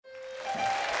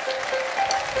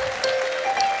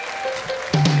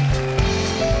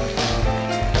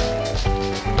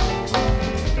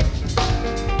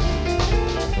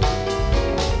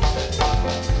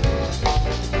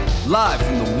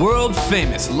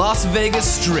world-famous Las Vegas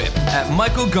Strip at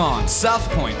Micheal Gaughan's South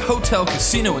Point Hotel,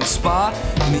 Casino, and Spa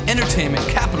in the entertainment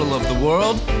capital of the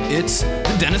world, it's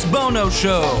The Dennis Bono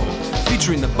Show,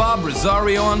 featuring the Bob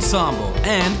Rosario Ensemble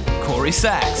and Corey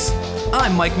Sachs.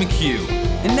 I'm Mike McHugh,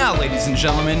 and now, ladies and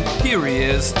gentlemen, here he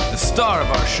is, the star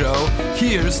of our show.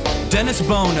 Here's Dennis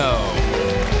Bono.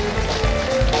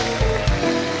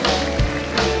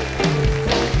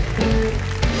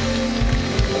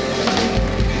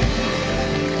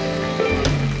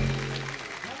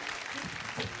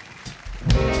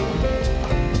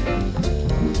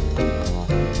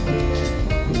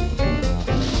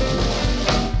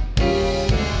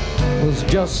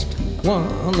 Just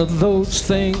one of those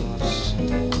things,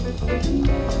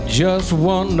 just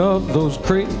one of those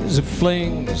crazy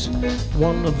flings,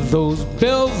 one of those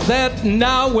bells that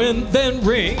now and then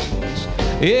rings.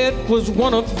 It was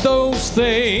one of those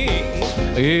things,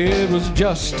 it was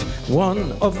just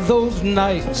one of those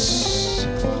nights,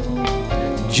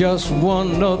 just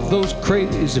one of those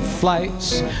crazy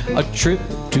flights, a trip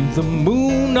to the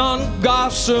moon on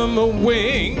gossamer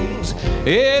wings.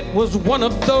 It was one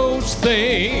of those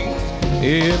things.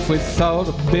 If we thought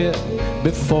a bit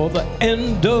before the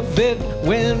end of it,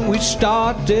 when we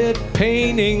started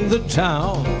painting the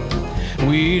town,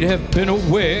 we'd have been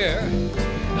aware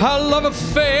our love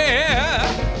affair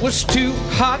was too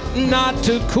hot not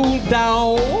to cool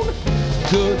down.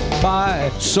 Goodbye,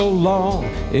 so long,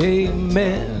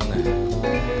 amen.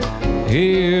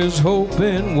 Here's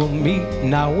hoping we'll meet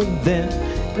now and then.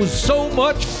 It was so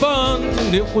much fun,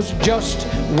 it was just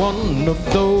one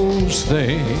of those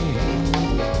things.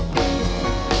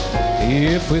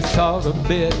 If we thought a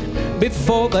bit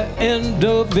before the end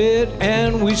of it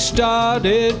and we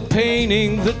started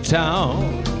painting the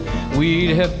town,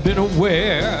 we'd have been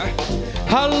aware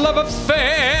our love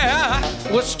affair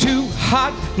was too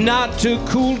hot not to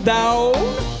cool down.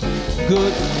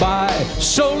 Goodbye,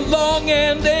 so long,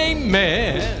 and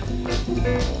amen.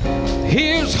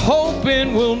 Here's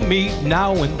hoping we'll meet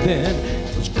now and then.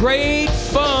 It was great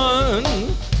fun,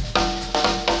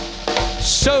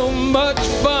 so much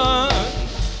fun,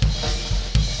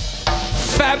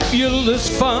 fabulous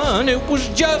fun. It was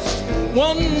just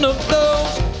one of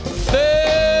those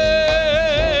things.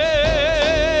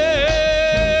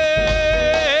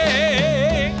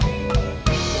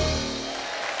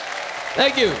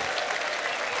 Thank you.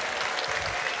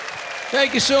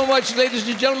 Thank you so much, ladies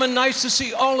and gentlemen. Nice to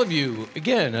see all of you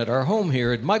again at our home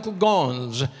here at Micheal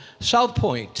Gaughan's South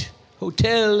Point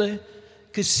Hotel,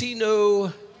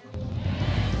 Casino,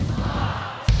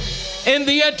 in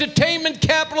the entertainment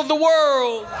capital of the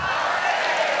world.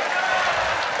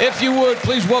 If you would,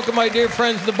 please welcome my dear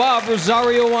friends, the Bob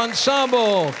Rosario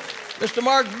Ensemble, Mr.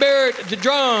 Mark Barrett at the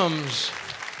drums,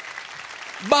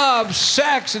 Bob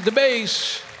Sachs at the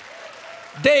bass,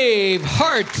 Dave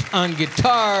Hart on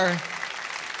guitar,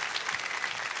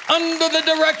 under the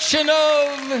direction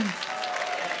of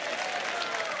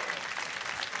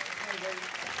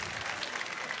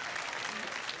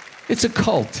it's a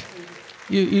cult.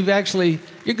 You're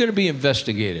going to be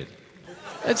investigated.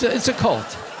 It's a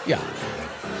cult. Yeah.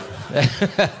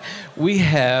 We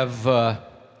have a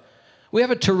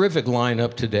terrific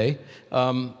lineup today.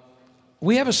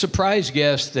 We have a surprise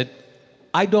guest that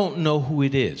I don't know who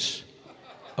it is.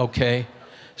 Okay,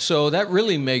 so that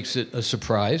really makes it a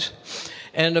surprise.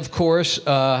 And of course,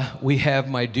 we have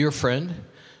my dear friend,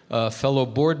 fellow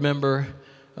board member,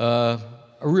 a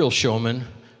real showman,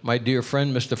 my dear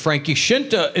friend, Mr. Frankie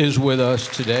Scinta is with us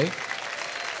today.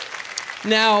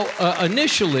 Now,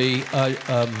 initially,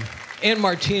 Ann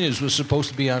Martinez was supposed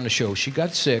to be on the show. She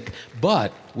got sick,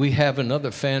 but we have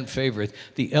another fan favorite,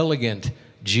 the elegant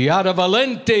Giada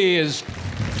Valenti is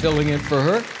filling in for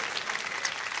her.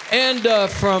 And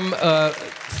from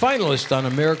finalist on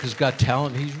America's Got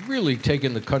Talent, he's really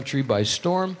taken the country by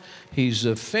storm. He's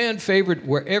a fan favorite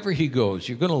wherever he goes.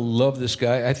 You're going to love this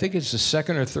guy. I think it's the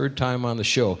second or third time on the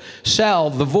show. Sal,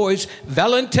 the voice,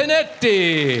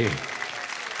 Valentinetti.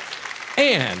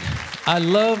 And I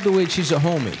love the way she's a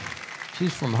homie.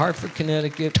 She's from Hartford,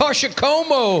 Connecticut. Toscha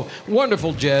Comeaux,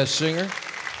 wonderful jazz singer.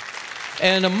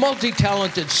 And a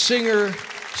multi-talented singer,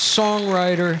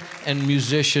 songwriter, and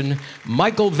musician,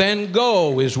 Michael Van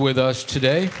Gogh is with us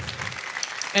today.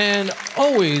 And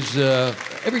always,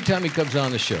 every time he comes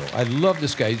on the show, I love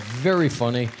this guy. He's very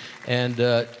funny and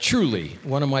truly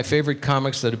one of my favorite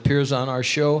comics that appears on our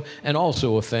show, and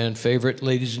also a fan favorite.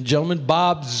 Ladies and gentlemen,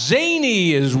 Bob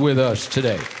Zany is with us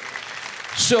today.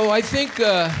 So I think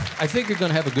you're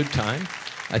going to have a good time.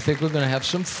 I think we're going to have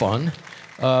some fun.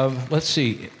 Let's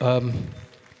see.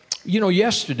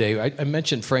 Yesterday, I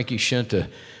mentioned Frankie Scinta.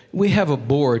 We have a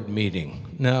board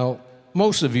meeting. Now,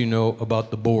 most of you know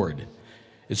about the board.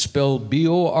 It's spelled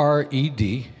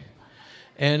B-O-R-E-D,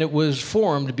 and it was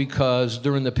formed because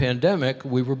during the pandemic,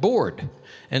 we were bored.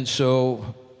 And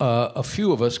so a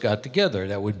few of us got together.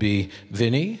 That would be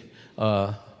Vinny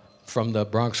from the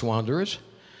Bronx Wanderers,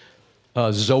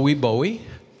 Zoe Bowie,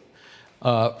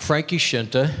 Frankie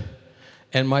Scinta,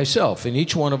 and myself. And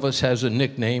each one of us has a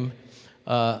nickname.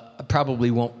 I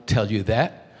probably won't tell you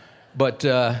that. But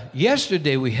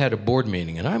yesterday we had a board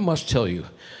meeting, and I must tell you,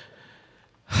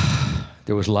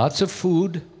 there was lots of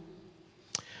food,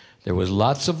 there was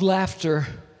lots of laughter,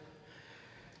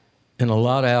 and a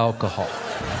lot of alcohol.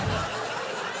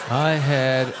 I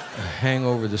had a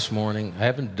hangover this morning. I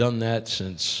haven't done that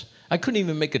since, I couldn't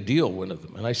even make a deal with one of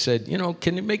them. And I said,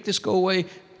 can you make this go away?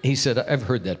 He said, I've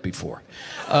heard that before.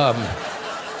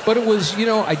 But it was,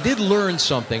 I did learn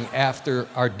something after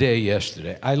our day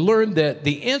yesterday. I learned that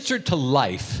the answer to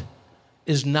life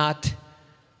is not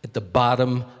at the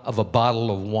bottom of a bottle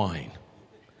of wine.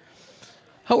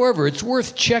 However, it's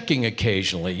worth checking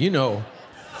occasionally,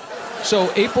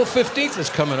 So April 15th is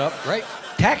coming up, right?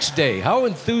 Tax day. How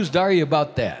enthused are you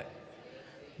about that?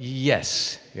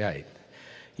 Yes, right.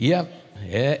 Yep,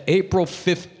 yeah, April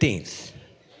 15th.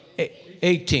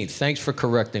 18th, thanks for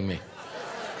correcting me.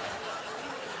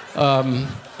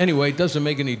 Anyway, it doesn't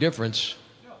make any difference.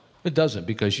 It doesn't,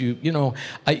 because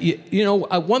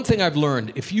one thing I've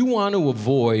learned, if you want to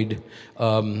avoid,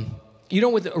 you know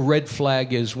what a red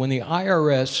flag is? When the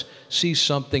IRS sees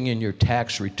something in your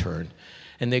tax return,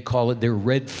 and they call it their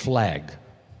red flag,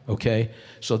 okay?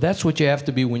 So that's what you have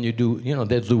to be when you do,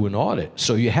 they do an audit.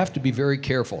 So you have to be very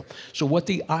careful. So what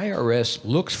the IRS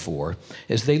looks for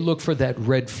is they look for that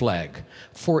red flag.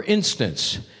 For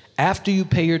instance, after you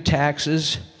pay your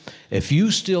taxes, if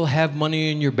you still have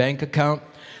money in your bank account,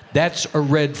 that's a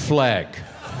red flag.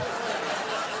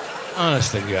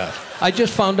 Honest to God. I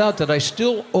just found out that I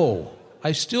still owe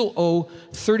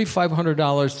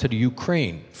 $3,500 to the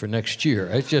Ukraine for next year.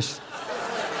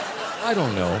 I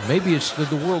don't know. Maybe it's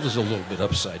the world is a little bit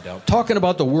upside down. Talking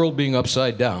about the world being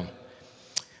upside down,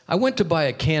 I went to buy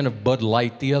a can of Bud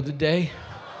Light the other day.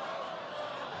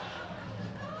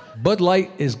 Bud Light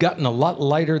has gotten a lot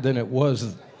lighter than it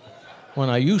was when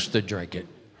I used to drink it.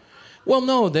 Well,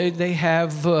 no, they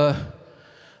have a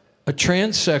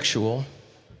transsexual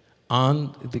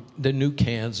on the new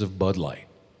cans of Bud Light.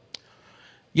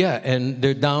 Yeah, and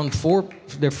they're down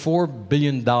they're $4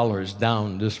 billion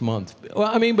down this month.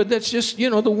 Well, but that's just,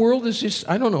 the world is just,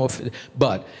 I don't know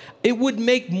but it would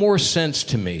make more sense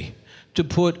to me to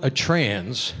put a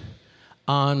trans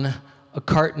on a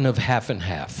carton of half and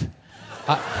half.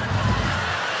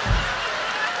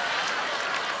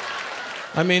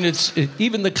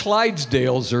 Even the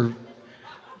Clydesdales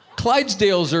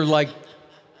are like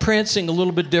prancing a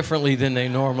little bit differently than they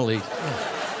normally.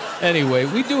 Anyway,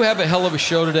 we do have a hell of a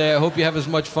show today. I hope you have as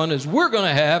much fun as we're going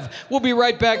to have. We'll be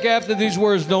right back after these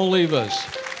words. Don't leave us.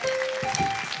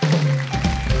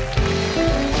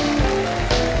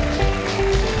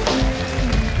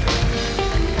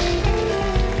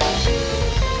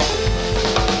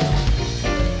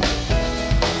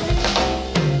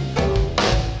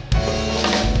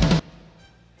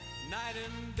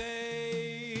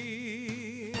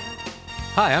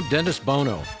 Hi, I'm Dennis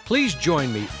Bono. Please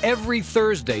join me every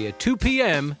Thursday at 2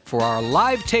 p.m. for our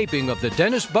live taping of The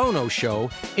Dennis Bono Show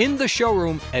in the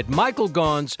showroom at Michael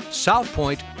Gaughan's South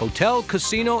Point Hotel,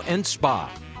 Casino, and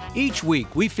Spa. Each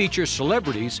week, we feature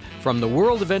celebrities from the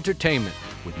world of entertainment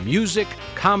with music,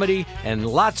 comedy, and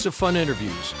lots of fun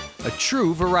interviews. A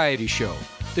true variety show.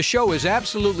 The show is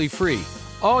absolutely free.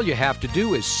 All you have to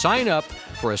do is sign up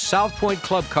for a South Point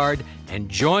Club card and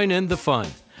join in the fun.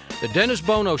 The Dennis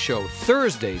Bono Show,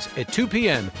 Thursdays at 2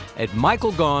 p.m. at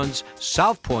Michael Gaughan's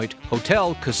South Point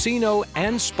Hotel, Casino,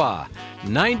 and Spa,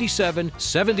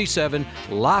 9777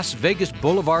 Las Vegas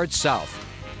Boulevard South.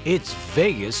 It's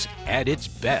Vegas at its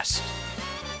best.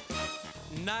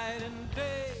 Night and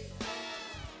day,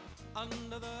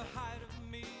 under the height of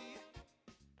me.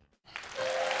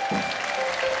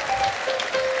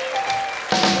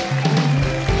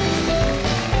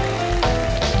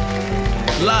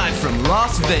 Live from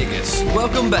Las Vegas,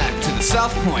 welcome back to the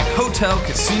South Point Hotel,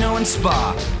 Casino, and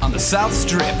Spa on the South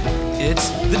Strip. It's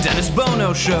the Dennis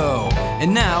Bono Show.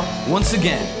 And now, once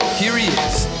again, here he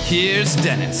is. Here's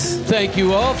Dennis. Thank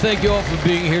you all. Thank you all for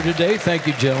being here today. Thank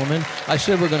you, gentlemen. I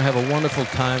said we're going to have a wonderful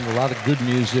time, a lot of good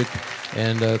music,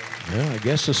 and I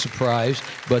guess a surprise.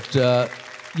 But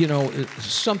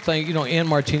something, Ann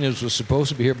Martinez was supposed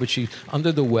to be here, but she's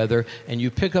under the weather, and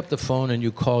you pick up the phone and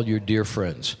you call your dear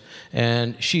friends.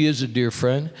 And she is a dear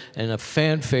friend and a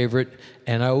fan favorite,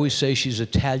 and I always say she's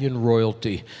Italian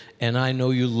royalty, and I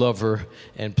know you love her,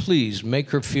 and please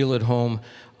make her feel at home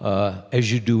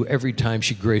as you do every time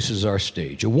she graces our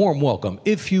stage. A warm welcome,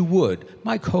 if you would,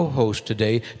 my co-host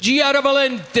today, Giada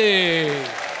Valenti.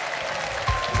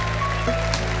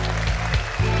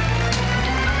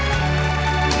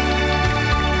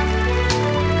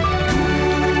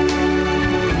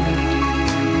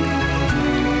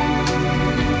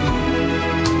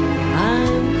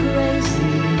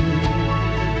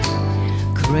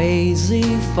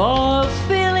 Crazy for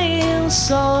feeling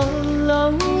so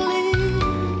lonely.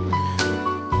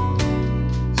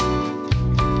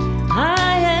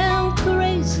 I am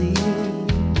crazy.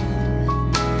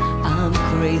 I'm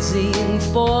crazy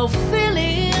for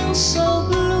feeling so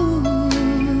blue.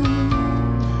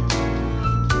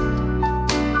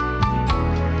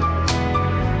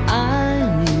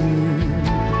 I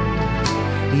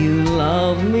knew you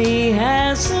love me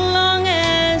as long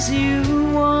as you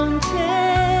wanted.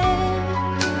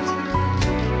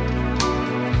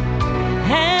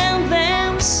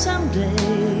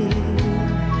 Someday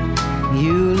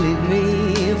you leave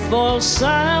me for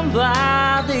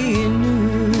somebody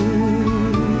new.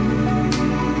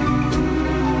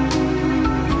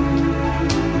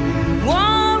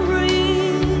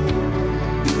 Worry,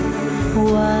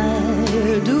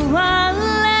 why do I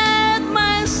let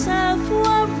myself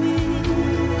worry?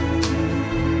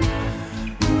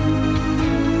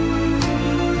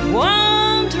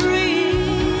 Wondering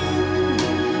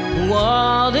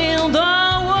what in the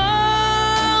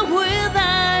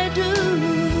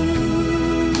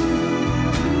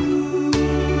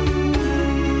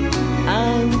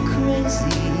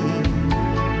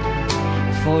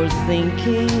for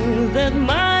thinking that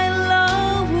my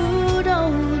love would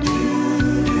hold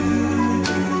you.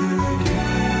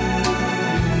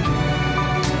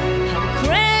 I'm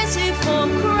crazy for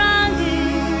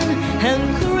crying, and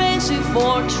crazy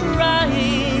for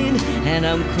trying, and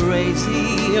I'm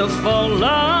crazy for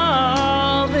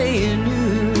loving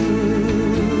you.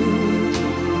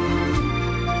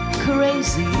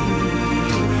 Crazy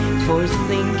for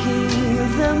thinking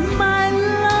that my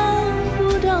love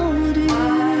would hold you.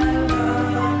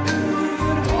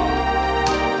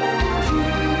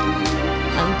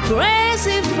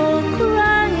 Crazy for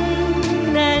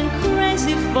crying and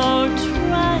crazy for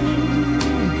trying,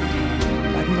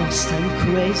 but most I'm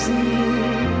crazy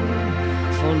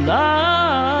for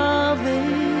loving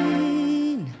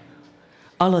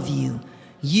all of you.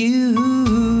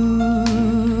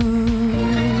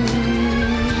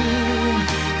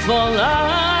 For loving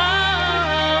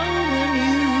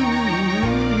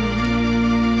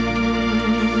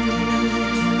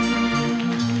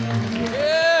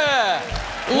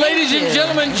Ladies and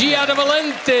gentlemen, Giada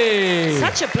Valenti.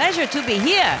 Such a pleasure to be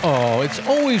here. Oh, it's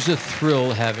always a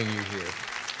thrill having you here.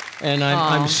 And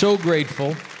I'm so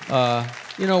grateful.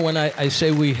 When I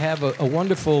say we have a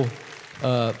wonderful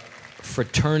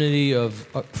fraternity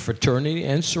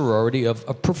and sorority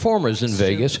of performers in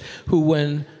Vegas who,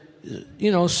 when,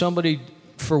 somebody,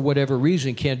 for whatever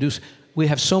reason, can't do, we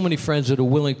have so many friends that are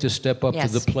willing to step up to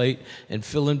the plate and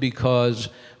fill in because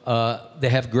they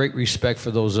have great respect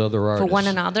for those other artists. For one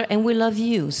another, and we love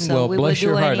you. So well, we bless will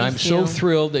your do heart. anything. I'm so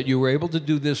thrilled that you were able to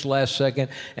do this last second.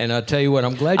 And I'll tell you what,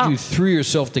 I'm glad you threw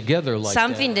yourself together like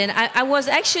Something that. then. I was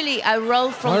actually, I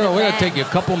wrote from I don't know, the we're going to take you a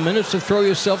couple minutes to throw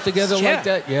yourself together like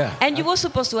that. Yeah. And you were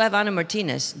supposed to have Anna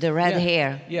Martinez, the red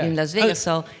hair in Las Vegas.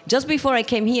 So just before I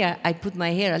came here, I put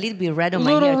my hair a little bit red on my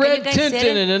hair. A little red tint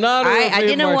in it in honor of I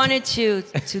didn't want it to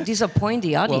disappoint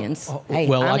the audience.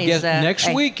 Well, I guess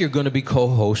next week you're going to be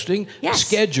co-hosting,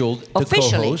 scheduled to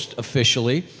co-host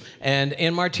officially. And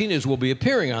Ann Martinez will be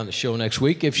appearing on the show next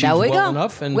week if she's well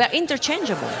enough. And we're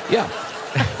interchangeable. Yeah.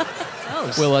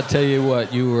 Well, I'll tell you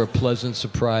what, you were a pleasant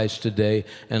surprise today,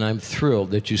 and I'm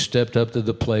thrilled that you stepped up to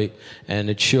the plate, and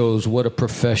it shows what a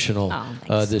professional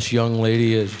this young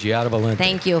lady is, Giada Valenti.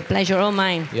 Thank you. Pleasure all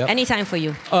mine. Yep. Anytime for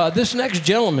you. This next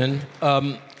gentleman,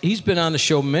 he's been on the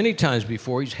show many times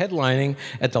before. He's headlining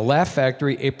at the Laugh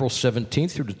Factory April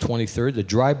 17th through the 23rd, the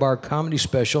Dry Bar Comedy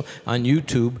Special on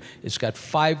YouTube. It's got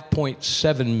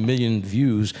 5.7 million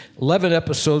views, 11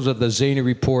 episodes of the Zany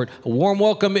Report. A warm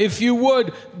welcome, if you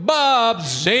would, Bob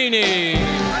Zany.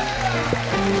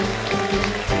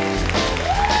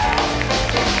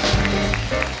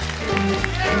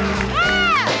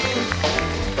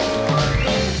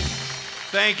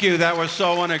 Thank you. That was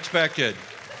so unexpected.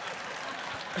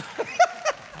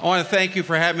 I want to thank you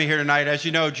for having me here tonight. As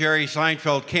you know, Jerry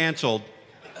Seinfeld canceled.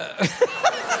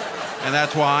 And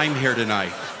that's why I'm here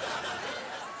tonight.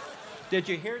 Did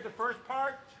you hear the first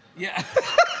part? Yeah.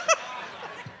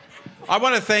 I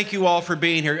want to thank you all for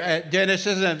being here. Dennis,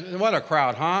 what a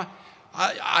crowd, huh?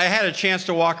 I had a chance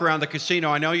to walk around the casino.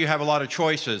 I know you have a lot of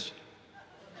choices.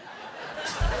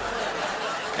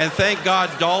 And thank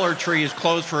God Dollar Tree is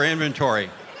closed for inventory.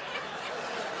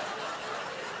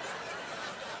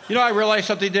 You know, I realized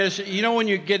something, Dennis. You know, when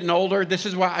you're getting older, this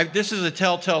is a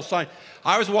telltale sign.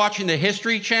 I was watching the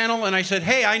History Channel, and I said,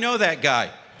 hey, I know that guy.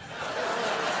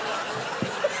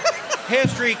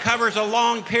 History covers a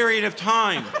long period of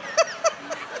time.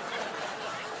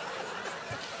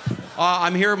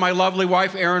 I'm here with my lovely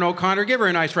wife, Erin O'Connor. Give her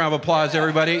a nice round of applause,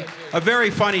 everybody. A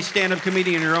very funny stand-up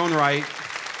comedian in her own right.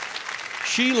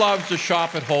 She loves to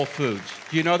shop at Whole Foods.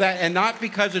 Do you know that? And not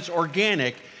because it's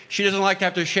organic. She doesn't like to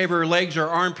have to shave her legs or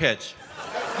armpits.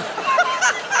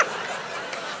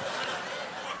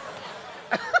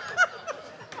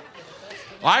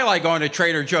 I like going to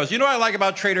Trader Joe's. You know what I like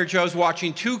about Trader Joe's?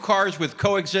 Watching two cars with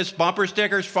coexist bumper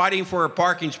stickers fighting for a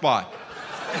parking spot.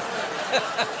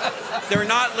 They're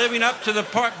not living up to the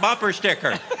bumper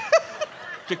sticker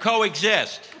to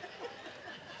coexist.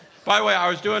 By the way, I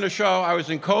was doing a show. I was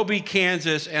in Kobe,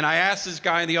 Kansas, and I asked this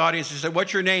guy in the audience, I said,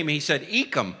 what's your name? And he said,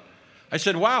 Ecom. I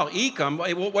said, wow,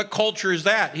 Ecom? What culture is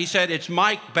that? He said, it's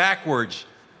Mike backwards.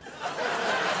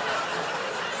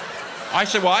 I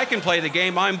said, well, I can play the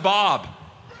game. I'm Bob.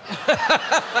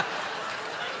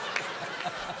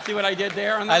 See what I did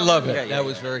there? On that I love it. Yeah, that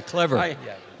was very clever.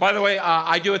 By the way,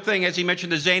 I do a thing, as he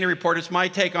mentioned, the Zany Report. It's my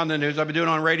take on the news. I've been doing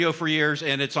it on radio for years,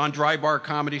 and it's on Dry Bar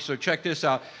Comedy, so check this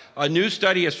out. A new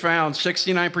study has found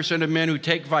 69% of men who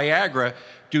take Viagra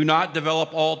do not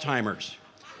develop Alzheimer's.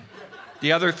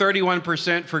 The other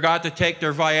 31% forgot to take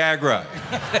their Viagra.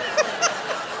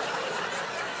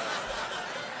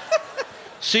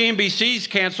 CNBC's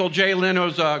canceled Jay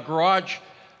Leno's Garage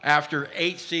after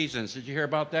 8 seasons. Did you hear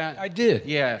about that? I did.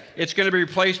 Yeah. It's going to be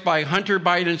replaced by Hunter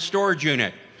Biden's storage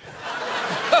unit.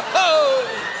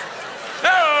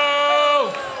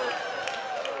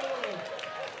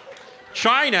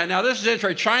 China, now this is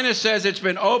interesting. China says it's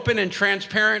been open and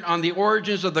transparent on the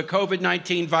origins of the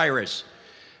COVID-19 virus.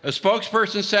 A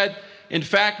spokesperson said, in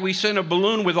fact, we sent a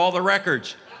balloon with all the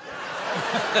records.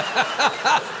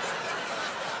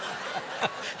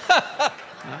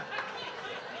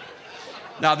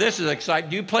 Now, this is exciting.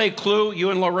 Do you play Clue?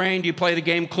 You and Lorraine, do you play the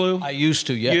game Clue? I used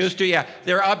to, yes. You used to, yeah.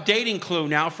 They're updating Clue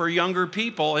now for younger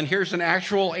people, and here's an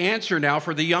actual answer now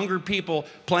for the younger people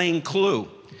playing Clue.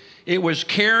 It was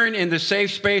Karen in the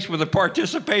safe space with a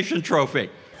participation trophy.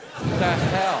 What the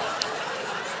hell?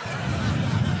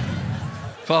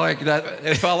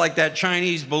 It felt like that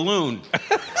Chinese balloon.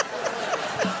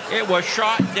 It was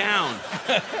shot down.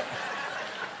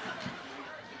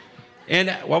 And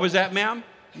what was that, ma'am?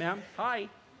 Ma'am, hi.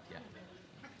 Yeah.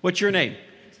 What's your name?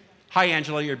 Hi,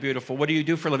 Angela, you're beautiful. What do you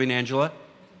do for a living, Angela?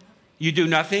 You do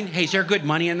nothing? Hey, is there good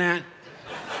money in that?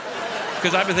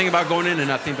 Because I've been thinking about going into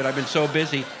nothing, but I've been so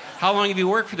busy. How long have you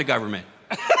worked for the government?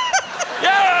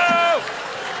 Yo!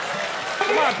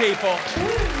 Come on, people.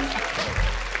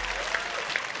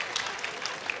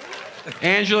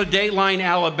 Angela, Dateline,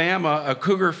 Alabama, a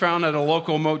cougar found at a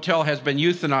local motel has been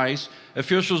euthanized.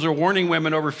 Officials are warning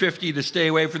women over 50 to stay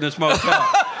away from this motel.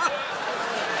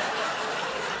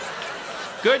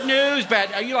 Good news,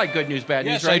 bad. You like good news, bad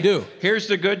news, yes, right? I do. Here's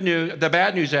the good news, the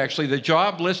bad news actually. The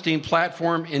job listing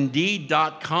platform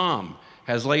Indeed.com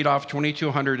has laid off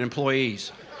 2,200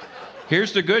 employees.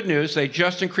 Here's the good news. They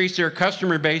just increased their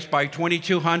customer base by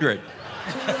 2,200.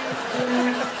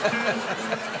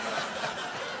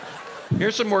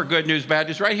 Here's some more good news, bad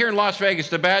news. Right here in Las Vegas,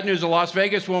 the bad news, a Las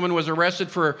Vegas woman was arrested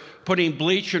for putting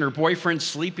bleach in her boyfriend's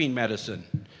sleeping medicine.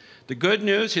 The good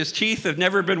news, his teeth have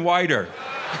never been whiter.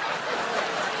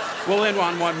 We'll end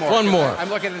on one more. One more. I'm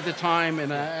looking at the time,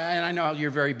 and I know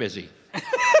you're very busy.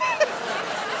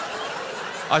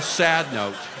 A sad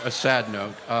note. A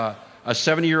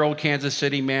 70-year-old Kansas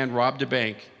City man robbed a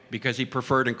bank because he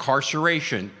preferred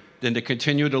incarceration than to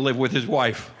continue to live with his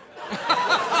wife.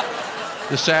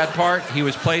 The sad part, he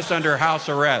was placed under house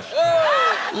arrest.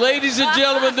 Ladies and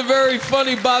gentlemen, the very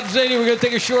funny Bob Zany. We're going to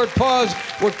take a short pause.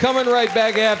 We're coming right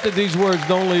back after these words.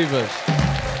 Don't leave us.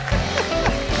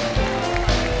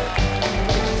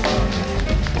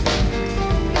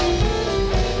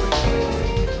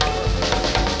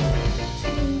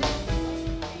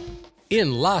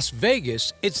 In Las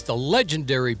Vegas, it's the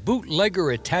legendary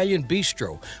Bootlegger Italian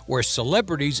Bistro, where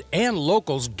celebrities and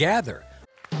locals gather.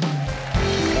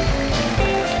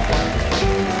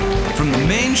 From the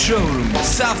main showroom, the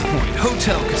South Point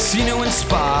Hotel, Casino, and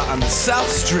Spa on the South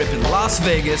Strip in Las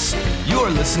Vegas, you're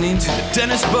listening to The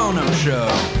Dennis Bono Show.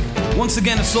 Once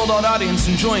again, a sold-out audience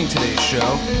enjoying today's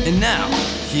show. And now,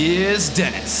 here's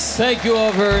Dennis. Thank you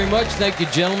all very much. Thank you,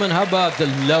 gentlemen. How about the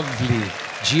lovely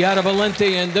Giada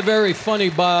Valenti and the very funny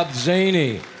Bob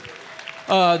Zany?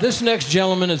 This next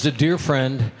gentleman is a dear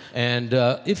friend, and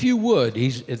if you would,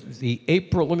 he's at the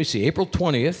April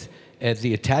 20th at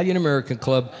the Italian-American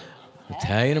Club,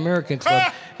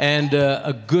 and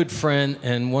a good friend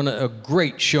and a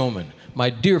great showman. My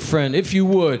dear friend, if you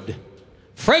would,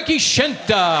 Frankie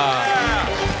Scinta.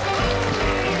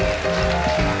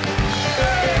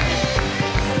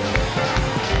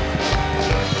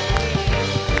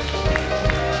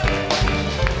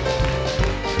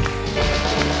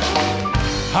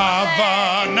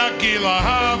 Wait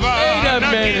a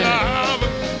minute.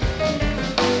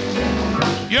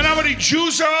 You know how many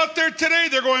Jews are out there today?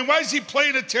 They're going, why is he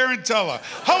playing a tarantella?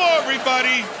 Hello,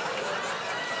 everybody.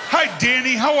 Hi,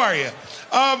 Danny. How are you?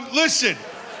 Listen,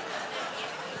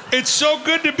 it's so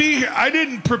good to be here. I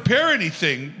didn't prepare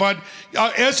anything, but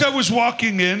as I was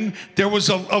walking in, there was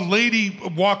a lady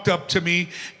walked up to me,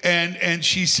 and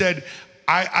she said,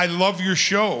 I love your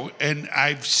show, and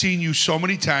I've seen you so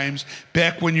many times,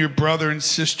 back when your brother and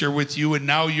sister with you, and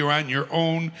now you're on your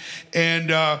own.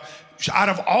 And out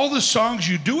of all the songs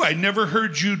you do, I never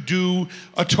heard you do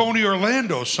a Tony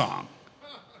Orlando song.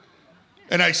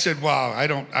 And I said, well, I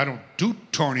don't do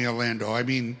Tony Orlando. I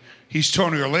mean, he's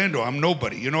Tony Orlando. I'm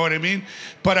nobody. You know what I mean?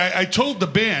 But I told the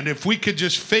band if we could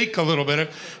just fake a little bit,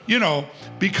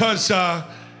 because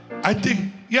I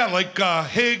think... Yeah, like,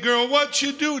 hey girl, what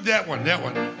you do? That one.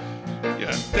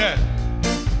 Yeah, that.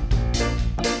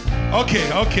 Okay,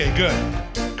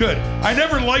 good. I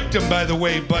never liked him, by the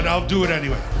way, but I'll do it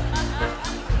anyway.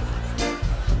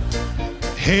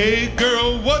 Hey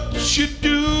girl, what you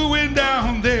doing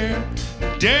down there?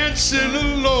 Dancing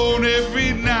alone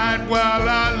every night while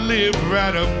I live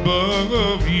right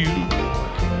above you.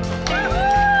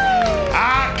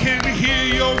 I can hear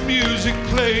your music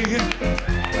playing.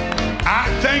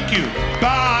 Thank you.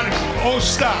 Body, oh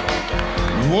stop.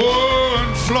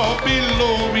 1 floor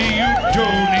below me, you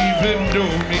don't even know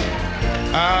me.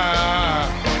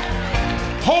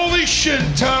 Holy shit,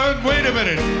 Todd, wait a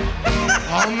minute.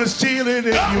 On the ceiling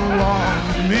if you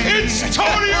want me. It's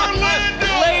Tony Orlando!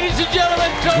 Ladies and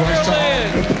gentlemen, Tony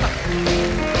Orlando.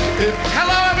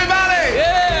 Hello, everybody!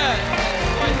 Yeah!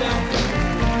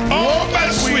 Oh, my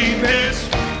sweetness.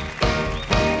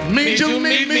 Meet you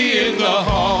meet me in the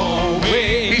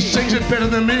hallway. He sings it better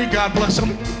than me, God bless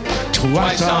him.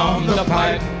 Twice on the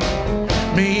pipe.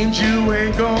 Means you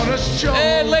ain't gonna show.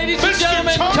 And ladies and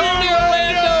gentlemen, Tony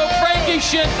Orlando, Frankie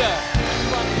Scinta.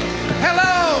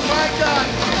 Hello, my God.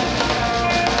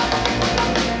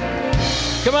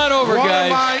 Come on over,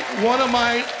 guys. One of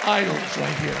my idols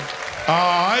right here.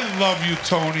 I love you,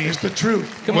 Tony. It's the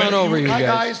truth. Come on over, you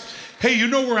guys. Hey,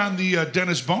 we're on the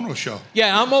Dennis Bono Show.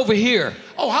 Yeah, I'm over here.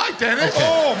 Oh, hi, Dennis. Okay.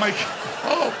 Oh, my...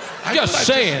 Oh, just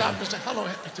saying. Hello.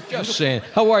 Just saying.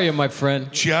 How are you, my friend?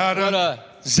 Giada.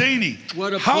 Zany.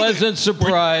 What a pleasant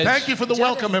surprise. Thank you for the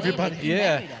welcome, everybody.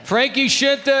 Yeah. Frankie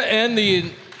Scinta and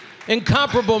the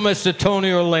incomparable Mr.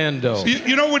 Tony Orlando.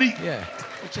 You know when he... Yeah.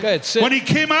 Go ahead, sit. When he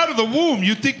came out of the womb,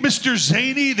 you think Mr.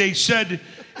 Zany, they said...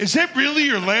 Is that really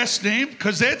your last name?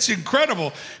 Because that's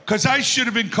incredible. Because I should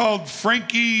have been called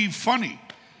Frankie Funny.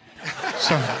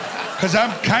 Because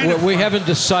I'm kind of... We haven't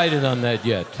decided on that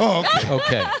yet. Oh, okay.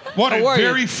 Okay. What a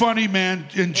very funny man.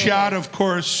 And Giada, of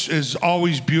course, is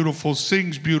always beautiful,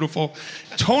 sings beautiful.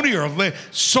 Tony Orlando,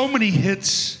 so many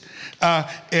hits.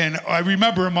 And I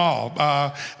remember them all.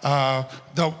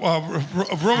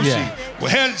 Rosie. Yeah.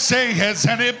 Has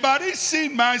anybody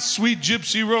seen my sweet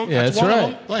gypsy Rose? Yeah, that's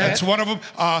right. That's one of them.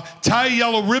 Tie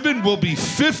Yellow Ribbon will be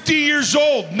 50 years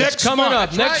old next month. Coming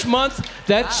up. Next month,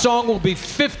 that song will be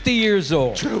 50 years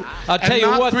old. True. I'll tell you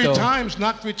what, though.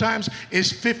 Not three times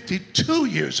is 52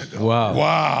 years ago.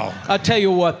 Wow. I'll tell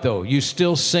you what, though. You're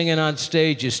still singing on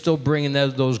stage. You're still bringing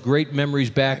those great memories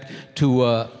back to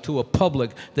a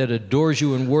public that adores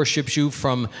you and worships you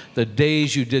from the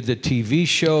days you did the TV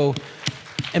show.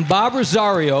 And Bob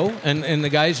Rosario, and the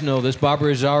guys know this, Bob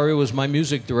Rosario was my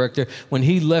music director. When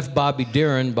he left Bobby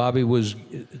Darin, Bobby was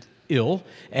ill,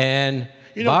 and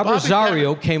Bob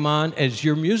Rosario came on as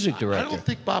your music director. I don't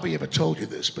think Bobby ever told you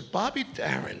this, but Bobby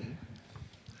Darin,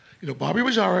 Bobby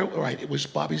Rosario, right, it was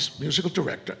Bobby's musical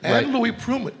director, and Louis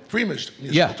Prema's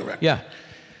musical director. Yeah.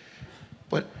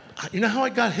 But you know how I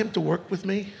got him to work with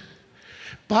me?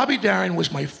 Bobby Darin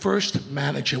was my first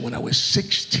manager when I was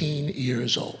 16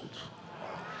 years old.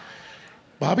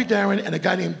 Bobby Darin and a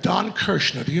guy named Don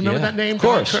Kirshner. Do you remember that name? Of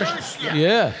course. Don Kirshner?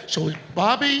 Yeah. So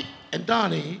Bobby and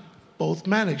Donnie both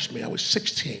managed me. I was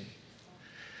 16.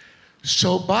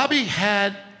 So Bobby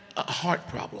had a heart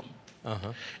problem.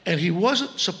 And he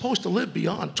wasn't supposed to live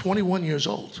beyond 21 years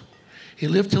old. He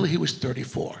lived till he was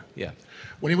 34. Yeah.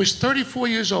 When he was 34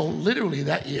 years old, literally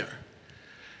that year,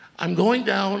 I'm going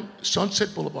down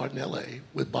Sunset Boulevard in LA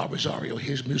with Bob Rosario,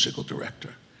 his musical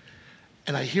director.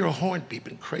 And I hear a horn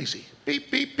beeping crazy. Beep,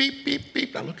 beep, beep, beep,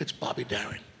 beep. I look, it's Bobby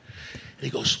Darin. And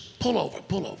he goes, pull over,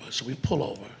 pull over. So we pull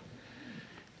over.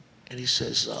 And he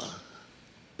says,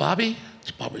 Bobby,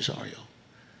 it's Bob Rosario.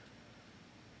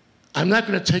 I'm not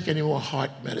going to take any more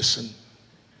heart medicine.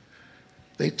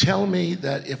 They tell me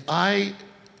that if I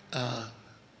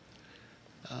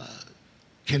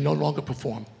can no longer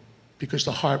perform, because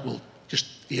the heart will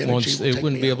just, the energy will take me it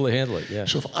wouldn't be out. able to handle it, yeah.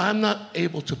 So if I'm not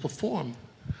able to perform,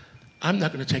 I'm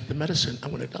not going to take the medicine. I'm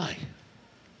going to die.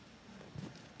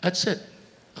 That's it.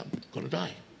 I'm going to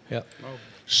die. Yeah.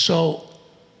 So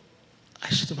I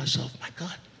said to myself, my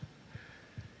God,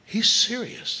 he's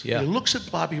serious. Yeah. He looks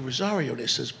at Bobby Rosario and he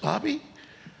says, Bobby,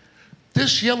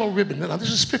 this yellow ribbon, now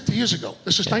this is 50 years ago.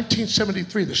 This is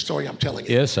 1973, the story I'm telling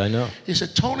you. Yes, I know. He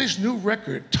said, Tony's new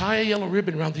record, Tie a Yellow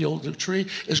Ribbon Around the Old Tree,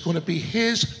 is going to be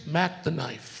his Mac the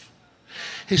Knife.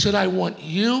 He said, I want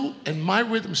you and my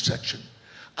rhythm section.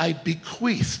 I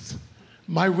bequeathed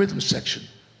my rhythm section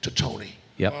to Tony.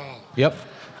 Yep. Wow. Yep.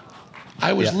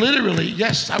 I was literally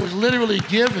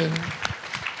given.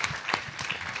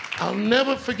 I'll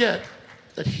never forget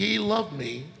that he loved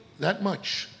me that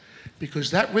much,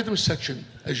 because that rhythm section,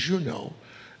 as you know,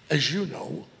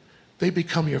 they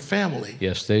become your family.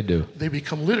 Yes, they do. They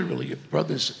become literally your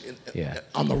brothers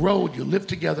on the road. You live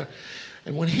together.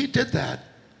 And when he did that,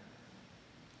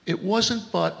 it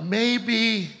wasn't but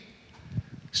maybe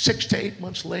 6 to 8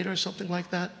 months later, something like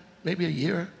that, maybe a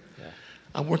year. Yeah.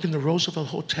 I'm working the Roosevelt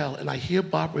Hotel, and I hear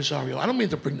Bob Rosario. I don't mean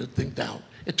to bring the thing down.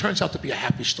 It turns out to be a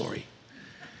happy story.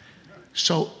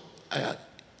 So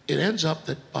it ends up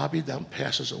that Bobby then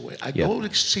passes away. I go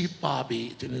to see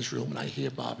Bobby in his room, and I hear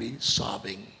Bobby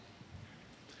sobbing.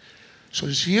 So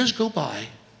as years go by,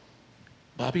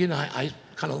 Bobby and I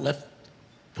kind of left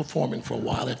performing for a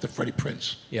while after Freddie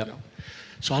Prinze. Yep. You know?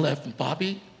 So I left, and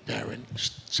Bobby Darin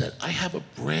said, I have a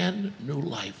brand new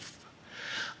life.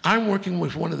 I'm working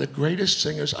with one of the greatest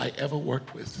singers I ever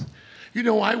worked with. You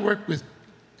know, I worked with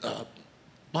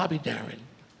Bobby Darin,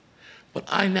 but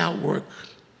I now work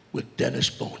with Dennis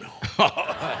Bono.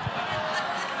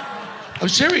 I'm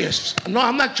serious. No,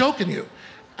 I'm not joking you.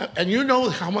 And you know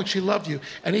how much he loved you.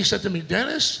 And he said to me,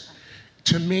 Dennis,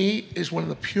 to me, is one of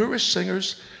the purest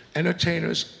singers,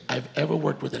 entertainers I've ever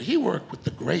worked with. And he worked with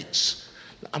the greats.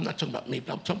 I'm not talking about me,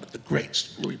 but I'm talking about the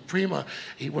greats. Louis Prima,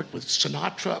 he worked with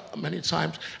Sinatra many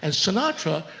times. And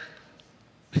Sinatra,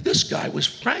 this guy was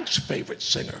Frank's favorite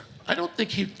singer. I don't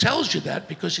think he tells you that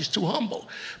because he's too humble.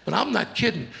 But I'm not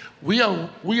kidding. We are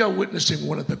witnessing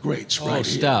one of the greats right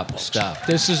here. Oh, stop.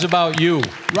 This is about you.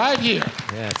 Right here.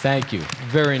 Yeah, thank you.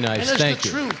 Very nice. And Thank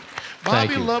you. the truth.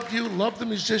 Bobby loved you, loved the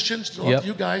musicians, loved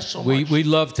you guys so much. We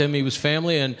loved him. He was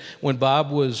family. And when Bob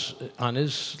was on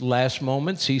his last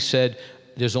moments, he said,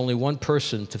 there's only one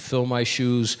person to fill my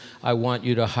shoes. I want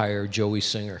you to hire Joey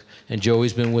Singer. And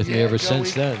Joey's been with me ever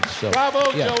since then. So,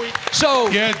 bravo, Joey. So,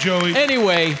 yeah, Joey.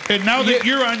 Anyway. And now that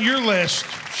you're on your list,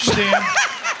 Stan,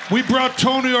 we brought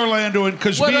Tony Orlando in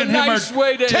because me and him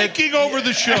are taking over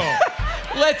the show.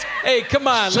 Hey, come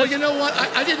on. So you know what?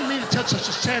 I didn't mean to tell such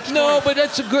a sad story. No, but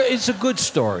it's a good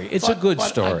story. It's a good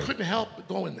story. I couldn't help but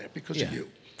go in there because of you.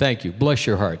 Thank you. Bless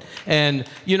your heart. And,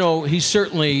 you know, he's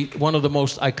certainly one of the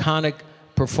most iconic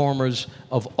performers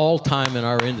of all time in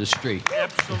our industry.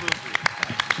 Absolutely.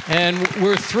 And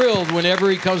we're thrilled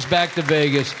whenever he comes back to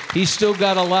Vegas. He's still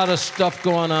got a lot of stuff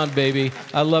going on, baby.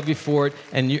 I love you for it.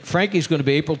 And Frankie's going to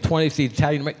be April 20th, the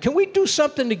Italian. Can we do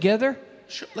something together?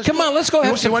 Sure, Come on, let's go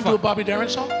have some fun. You want to do a Bobby Darin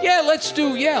song? Yeah, let's do a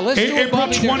Bobby Darin. April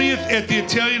 20th at the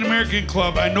Italian American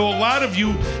Club. I know a lot of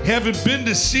you haven't been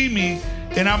to see me,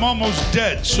 and I'm almost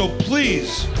dead. So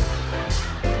please.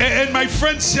 And my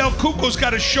friend Sal Cuco's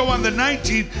got a show on the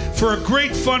 19th for a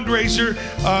great fundraiser,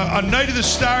 a Night of the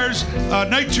Stars, a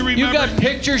night to remember. You got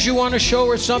pictures you want to show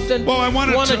or something? Well, I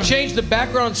want to change the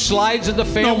background slides of the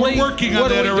family? No, we're working on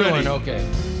that already. What are we doing?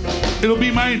 Okay. It'll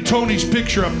be mine and Tony's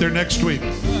picture up there next week.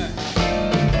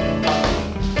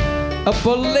 Up a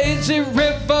lazy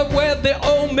river where the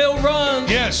old mill runs.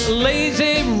 Yes.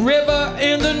 Lazy river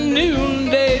in the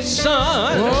noonday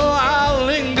sun. Oh, I'll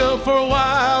linger for a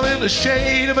while in the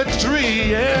shade of a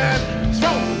tree and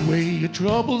throw away your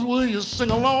troubles. Will you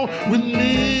sing along with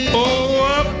me?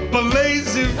 Oh, up a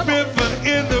lazy river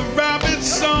in the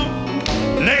Robinson.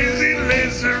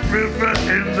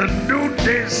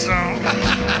 day song.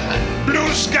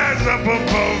 Blue skies up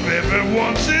above,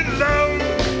 everyone's in love.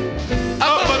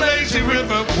 Up a lazy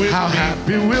river with How me.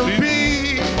 happy we'll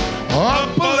be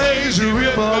up a lazy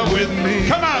river with me.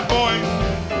 Come on, boy.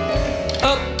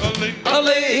 Up a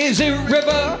lazy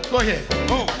river. Go ahead.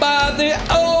 By the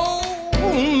old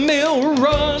mill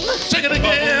run. Sing it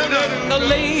again. A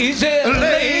lazy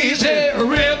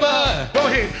river. Go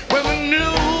ahead. When the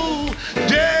new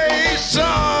day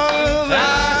sun,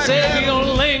 I say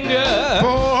you'll linger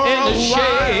in the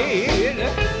shade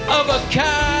of a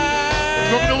kind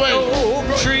oak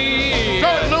tree.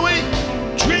 Go, Louis.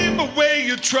 Dream away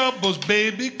your troubles,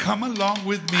 baby. Come along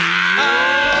with me.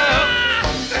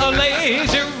 A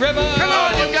lazy river. Come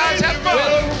on, you guys, have fun. With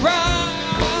a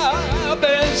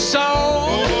robin song.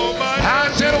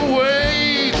 I said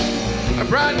away. A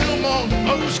bright new morning.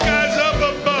 Blue skies up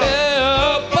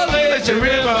above. Up a lazy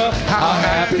river. How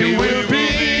happy we'll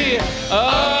be.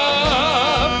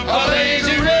 Up a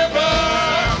lazy river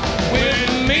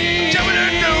with me. Yeah,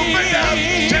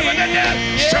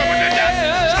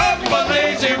 up a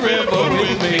lazy river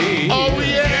with me. Oh,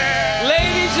 yeah.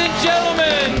 Ladies and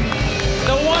gentlemen,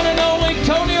 the one and only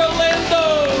Tony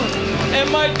Orlando and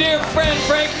my dear friend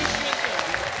Frankie.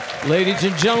 Ladies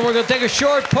and gentlemen, we're going to take a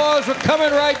short pause. We're coming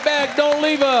right back. Don't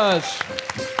leave us.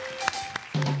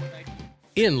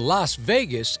 In Las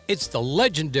Vegas, it's the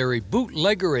legendary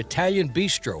Bootlegger Italian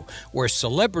Bistro, where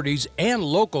celebrities and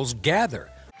locals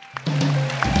gather. From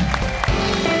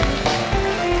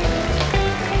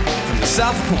the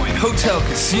South Point Hotel,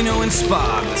 Casino, and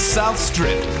Spa on the South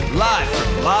Strip, live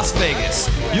from Las Vegas,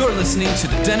 you're listening to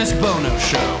The Dennis Bono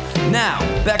Show. Now,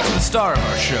 back to the star of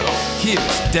our show.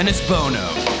 Here's Dennis Bono.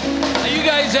 Are you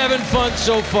guys having fun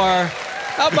so far?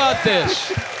 How about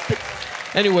this?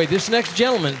 Anyway, this next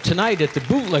gentleman tonight at the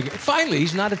Bootlegger, finally,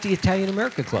 he's not at the Italian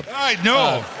America Club. I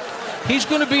know. He's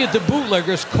going to be at the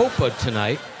Bootleggers Copa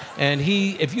tonight. And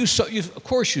if you saw, of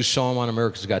course you saw him on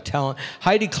America's Got Talent.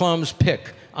 Heidi Klum's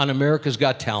pick on America's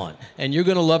Got Talent. And you're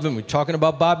going to love him. We're talking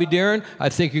about Bobby Darin. I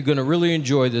think you're going to really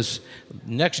enjoy this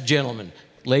next gentleman.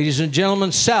 Ladies and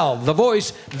gentlemen, Sal, the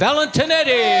voice,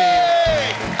 Valentinetti.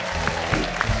 Hey!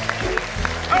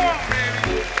 Come on,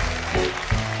 baby.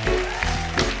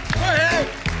 Go ahead.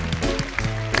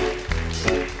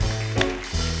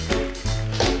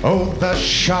 Oh, the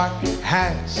shark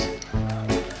has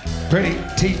pretty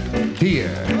teeth, dear.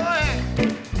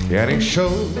 And he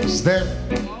shows them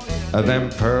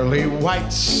pearly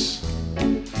whites.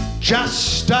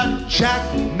 Just a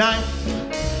jackknife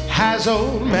has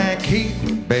old Mackie,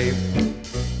 babe.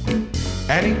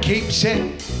 And he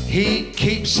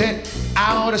keeps it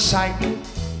out of sight.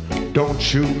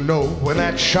 Don't you know when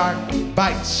that shark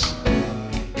bites,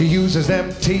 he uses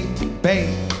them teeth,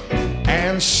 babe,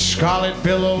 and scarlet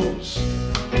billows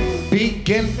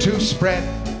begin to spread.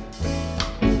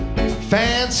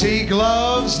 Fancy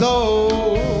gloves,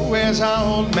 though, where's our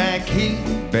old Mackie,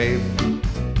 babe?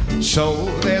 So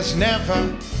there's never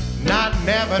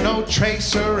no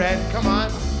trace or red. Come on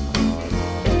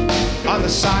the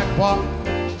sidewalk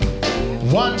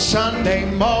one Sunday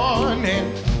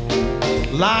morning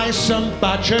lies some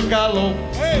Baciagallo,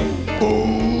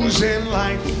 oozing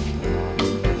life.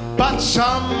 But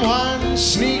someone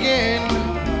sneaking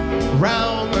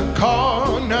round the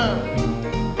corner.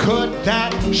 Could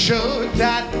that, should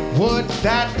that, would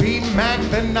that be Mac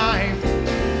the Knife?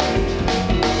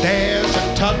 There's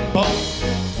a tugboat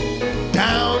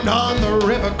down on the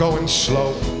river going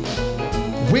slow,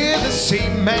 with a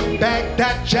cement bag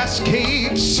that just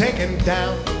keeps sinking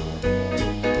down.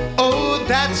 Oh,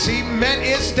 that cement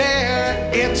is there,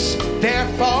 it's there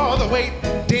for the weight.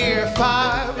 Dear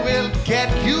 5 will get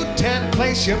you 10,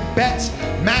 place your bets,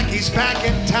 Mackie's back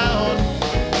in town.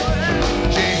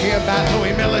 Did you hear about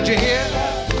Louis Miller, did you hear?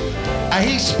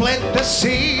 He split the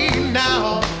scene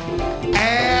now,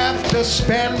 after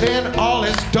spending all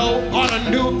his dough on a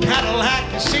new Cadillac,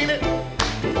 you seen it?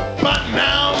 But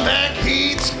now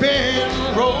Mackie's been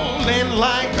rolling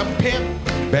like a pimp,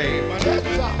 babe.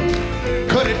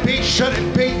 Could it be, should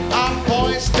it be, our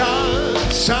boy's done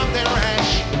something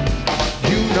rash?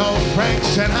 You know Frank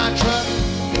Sinatra,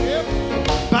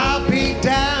 Bobby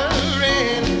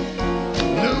Darin,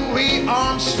 Louis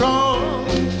Armstrong,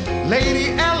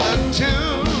 Lady Ella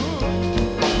too.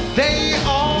 They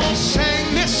all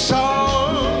sang this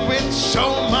song with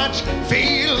so much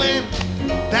feeling.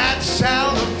 That's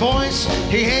Sal the voice,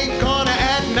 he ain't gonna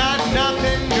add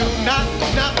nothing new,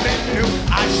 nothing new.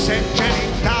 I said Jenny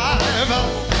Diver,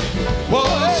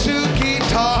 Suki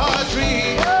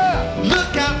Tawdry,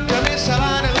 look after Miss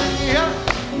Adelia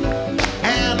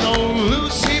and old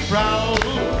Lucy Brown.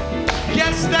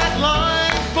 Yes, that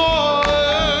line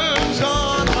forms on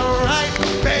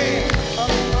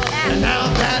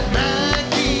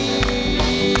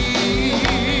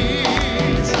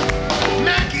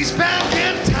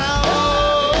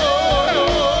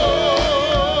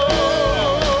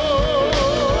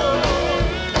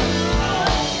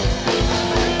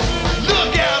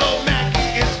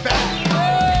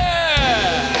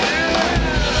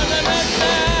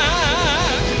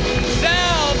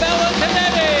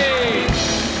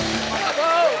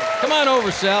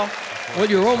more, Sal. Well,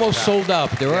 you're almost sold out,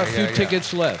 but there are a few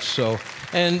tickets left. So,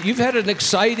 and you've had an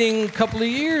exciting couple of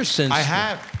years since. I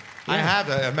have.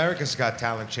 America's Got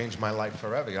Talent changed my life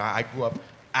forever. I grew up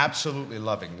absolutely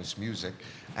loving this music,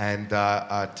 and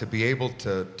to be able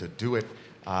to do it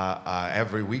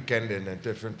every weekend in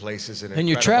different places. And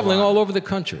you're traveling all over the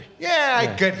country. Yeah,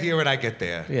 I get here and I get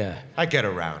there. Yeah. I get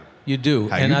around. You do.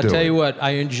 And I'll tell you what,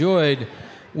 I enjoyed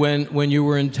when you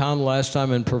were in town last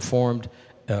time and performed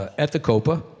at the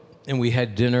Copa, and we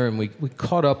had dinner, and we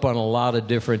caught up on a lot of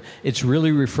different... It's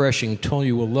really refreshing.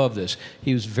 Tony will love this.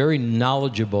 He was very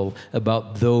knowledgeable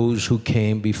about those who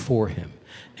came before him.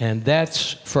 And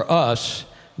that's, for us,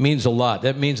 means a lot.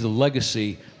 That means the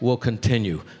legacy will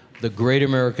continue. The Great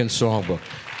American Songbook.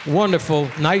 Wonderful.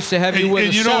 Nice to have you with us.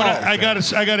 And you know what? I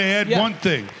gotta add one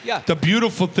thing. Yeah. The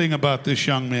beautiful thing about this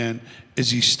young man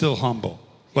is he's still humble,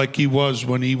 like he was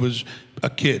when he was a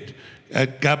kid.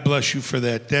 God bless you for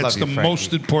that. That's the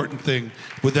most important thing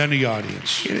with any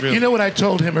audience. You know what I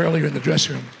told him earlier in the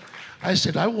dressing room? I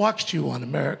said, I watched you on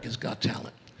America's Got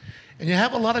Talent, and you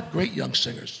have a lot of great young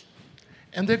singers,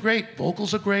 and they're great.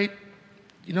 Vocals are great,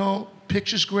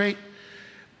 picture's great,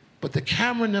 but the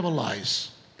camera never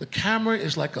lies. The camera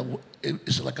is like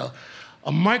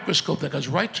a microscope that goes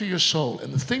right to your soul.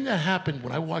 And the thing that happened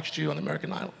when I watched you on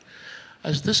American Idol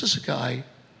is this is a guy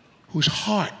whose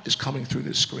heart is coming through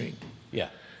this screen. Yeah.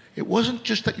 It wasn't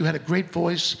just that you had a great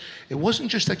voice. It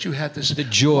wasn't just that you had this the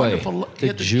joy, wonderful...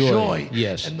 the joy,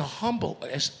 yes. And the humble,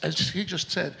 as he just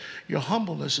said, your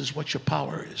humbleness is what your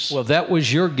power is. Well, that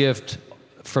was your gift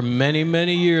for many,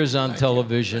 many years on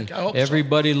television.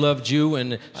 Everybody loved you,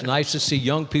 and it's nice to see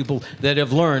young people that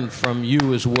have learned from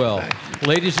you as well.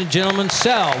 Ladies and gentlemen,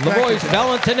 Sal, the voice,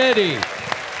 Valentinetti.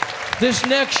 This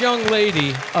next young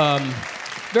lady,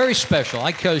 very special.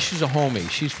 She's a homie.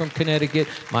 She's from Connecticut,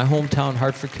 my hometown,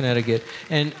 Hartford, Connecticut.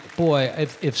 And boy,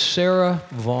 if Sarah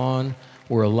Vaughan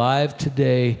were alive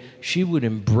today, she would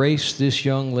embrace this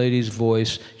young lady's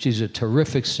voice. She's a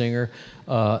terrific singer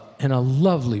and a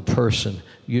lovely person.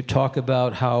 You talk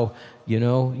about how,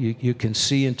 you can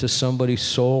see into somebody's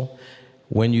soul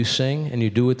when you sing, and you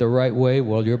do it the right way.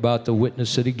 Well, you're about to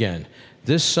witness it again.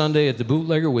 This Sunday at the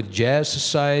Bootlegger with Jazz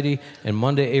Society, and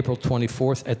Monday, April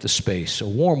 24th at the Space. A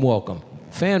warm welcome.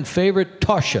 Fan favorite,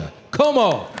 Toscha.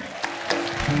 Comeaux.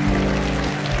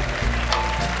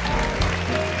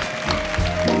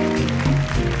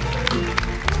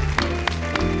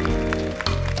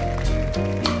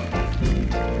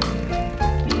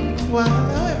 Well,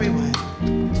 hello, everyone.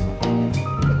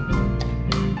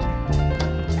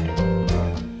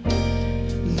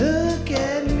 Look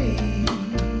at me.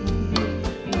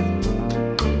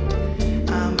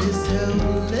 I'm as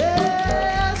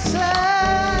helpless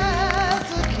as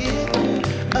a kid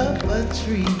up a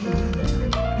tree.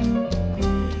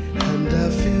 And I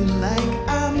feel like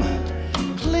I'm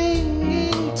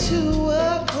clinging to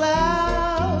a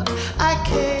cloud. I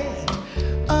can't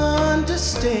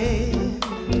understand.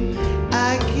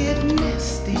 I get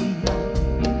misty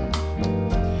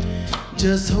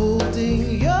just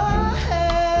holding your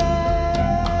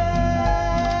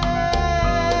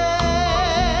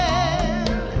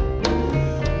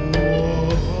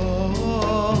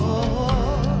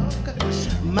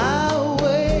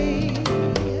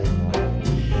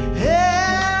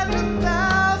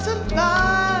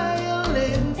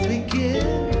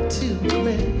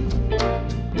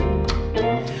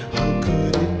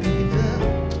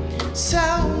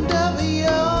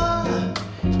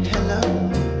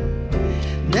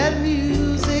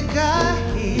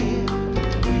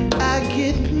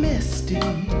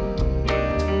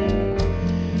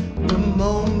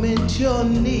you're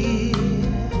near.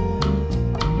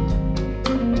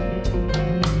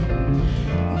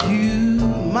 You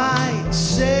might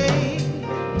say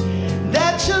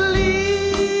that you're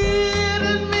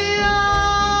leading me on,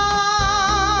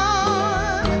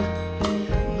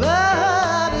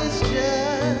 but it's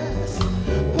just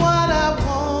what I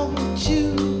want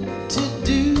you to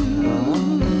do.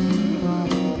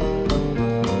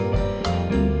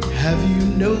 Have you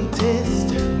noticed?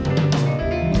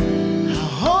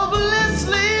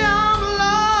 Hopelessly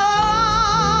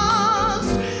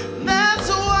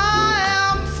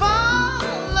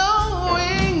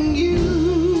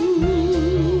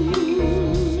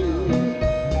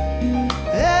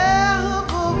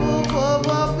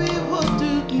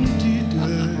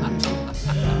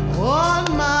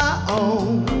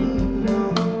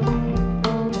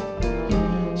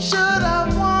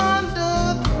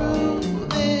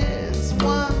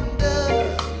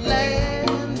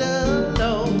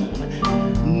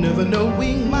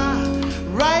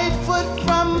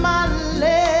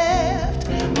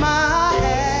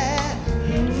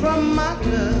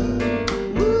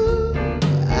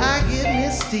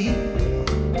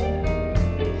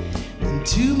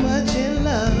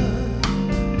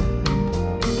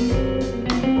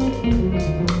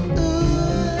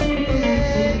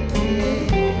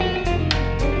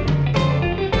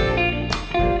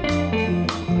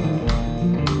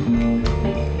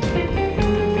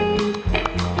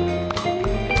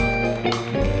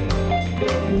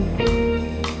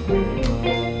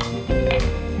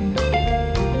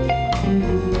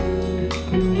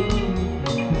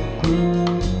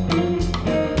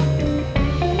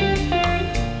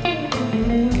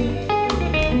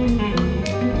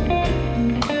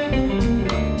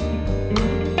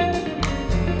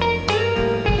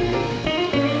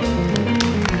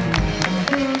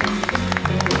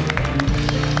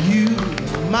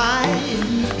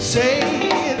say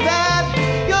that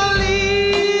you're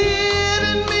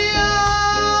leading me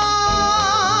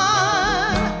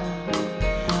on,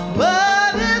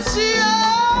 but it's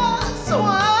just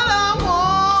what I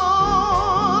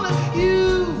want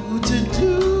you to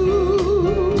do.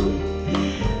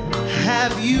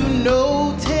 Have you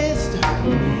noticed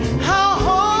how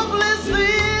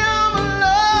hopelessly I'm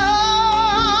lost?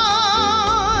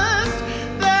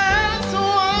 That's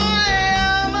why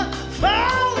I'm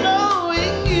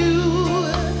following you.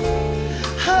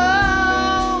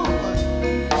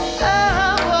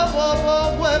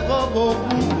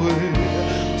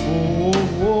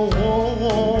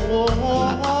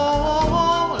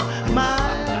 Oh,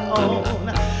 my own.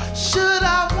 Should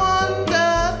I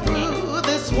wander through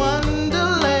this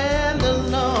wonderland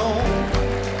alone,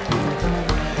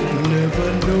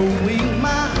 never knowing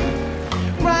my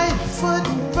right foot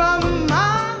from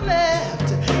my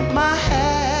left, my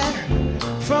hat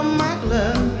from my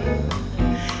glove?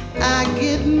 I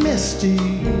get misty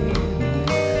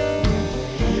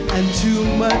and too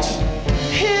much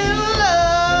in love.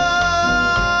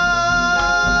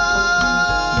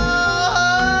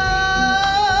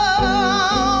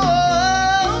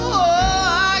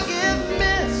 I get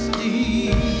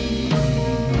misty.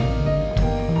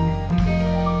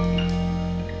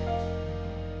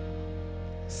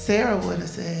 Sarah would have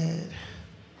said,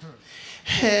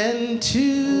 and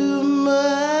too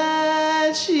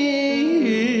much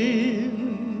in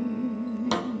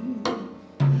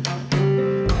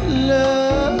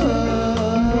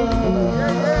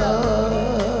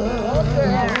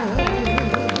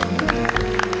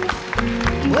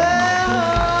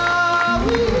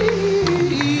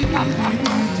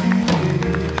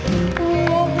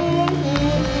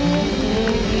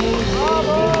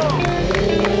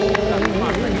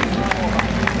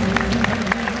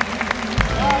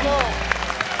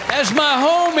That's my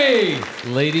homie.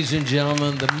 Ladies and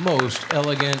gentlemen, the most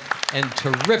elegant and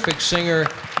terrific singer,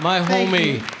 my Thank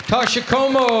homie, you. Toscha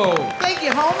Comeaux. Thank you,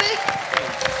 homie.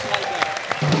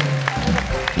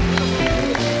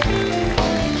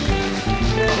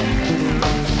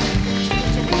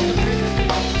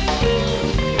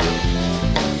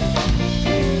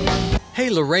 Hey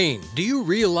Lorraine, do you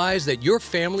realize that your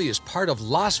family is part of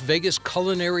Las Vegas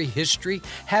culinary history,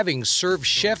 having served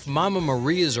Chef Mama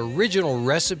Maria's original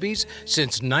recipes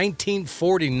since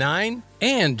 1949?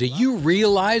 And do you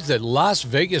realize that Las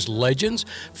Vegas legends,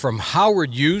 from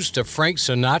Howard Hughes to Frank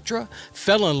Sinatra,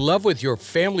 fell in love with your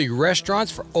family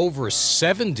restaurants for over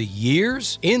 70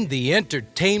 years in the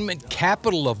entertainment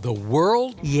capital of the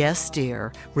world? Yes,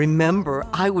 dear. Remember,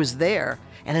 I was there.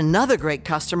 And another great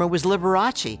customer was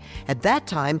Liberace. At that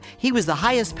time, he was the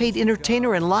highest paid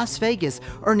entertainer in Las Vegas,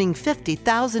 earning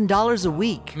 $50,000 a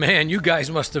week. Man, you guys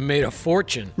must have made a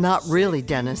fortune. Not really,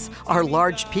 Dennis. Our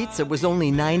large pizza was only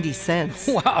 90 cents.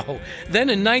 Wow. Then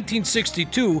in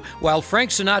 1962, while Frank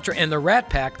Sinatra and the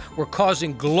Rat Pack were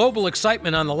causing global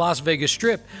excitement on the Las Vegas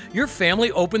Strip, your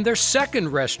family opened their second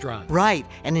restaurant. Right.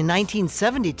 And in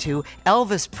 1972,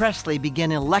 Elvis Presley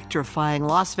began electrifying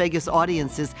Las Vegas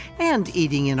audiences and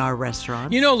eating in our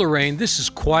restaurant. You know, Lorraine, this is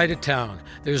quite a town.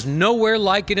 There's nowhere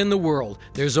like it in the world.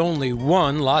 There's only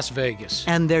one Las Vegas.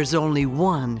 And there's only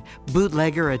one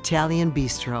Bootlegger Italian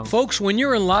Bistro. Folks, when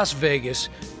you're in Las Vegas,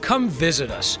 come visit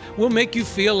us. We'll make you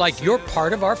feel like you're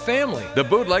part of our family. The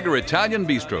Bootlegger Italian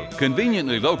Bistro,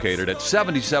 conveniently located at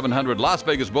 7700 Las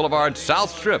Vegas Boulevard,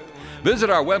 South Strip. Visit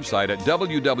our website at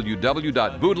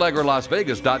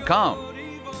www.bootleggerlasvegas.com.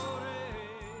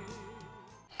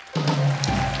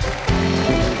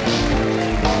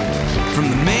 From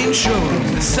the main showroom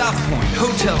in the South Point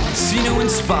Hotel, Casino,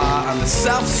 and Spa on the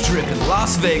South Strip in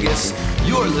Las Vegas,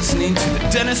 you're listening to The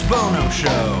Dennis Bono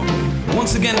Show.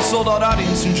 Once again, a sold-out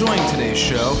audience enjoying today's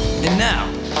show. And now,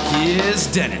 here's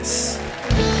Dennis.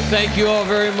 Thank you all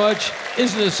very much.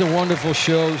 Isn't this a wonderful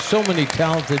show? So many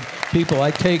talented people.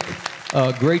 I take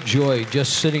great joy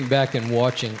just sitting back and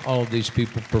watching all of these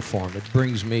people perform. It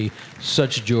brings me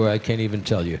such joy, I can't even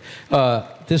tell you.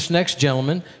 This next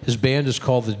gentleman, his band is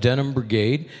called the Denim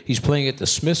Brigade. He's playing at the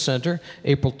Smith Center,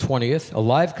 April 20th, a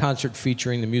live concert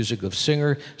featuring the music of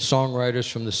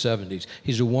singer-songwriters from the 70s.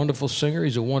 He's a wonderful singer,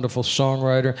 he's a wonderful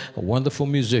songwriter, a wonderful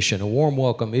musician. A warm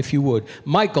welcome, if you would,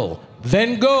 Micheal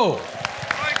Van Gogh.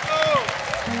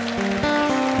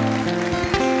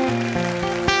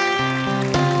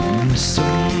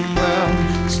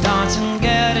 Starts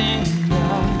getting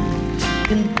young,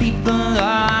 and people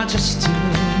are just too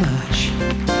much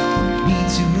me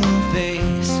to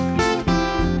face.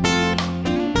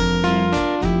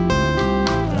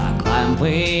 But I climb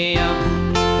way up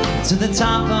to the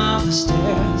top of the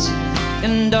stairs,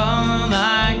 and all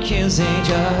my cares they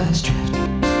just drift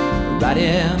right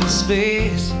in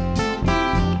space.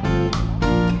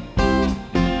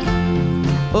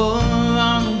 Oh,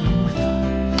 on the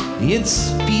roof,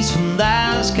 it's peaceful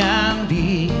as can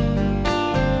be.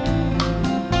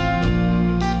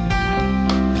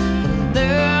 But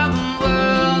there's the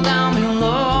world down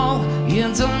below,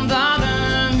 it don't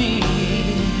bother me.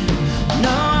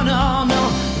 No, no,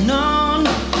 no, no,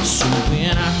 no. So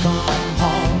when I come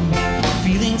home,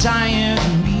 feeling tired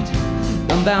and beat,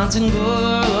 I'm bound to go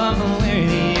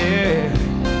away.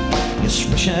 Yeah, it's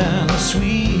fresh and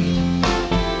sweet.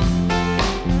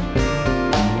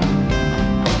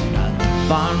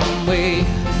 Far away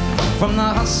from the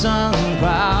hustling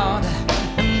crowd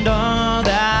and all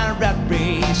that rat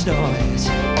race noise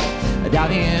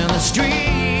down in the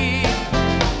street.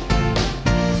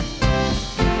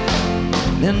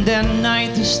 And at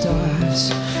night the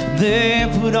stars, they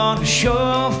put on a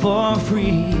show for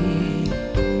free.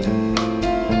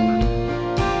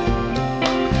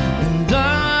 And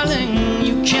darling,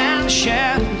 you can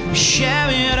share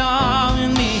it all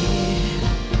with me.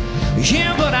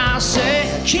 Hear what I say,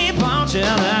 keep on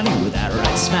telling you that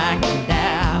right smack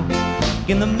dab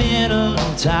in the middle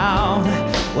of town.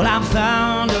 Well, I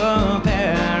found a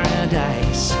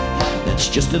paradise that's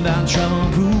just about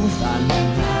trouble-proof, I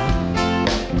know that.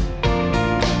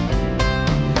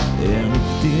 And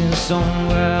if this whole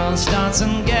world starts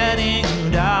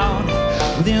getting down,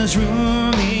 there's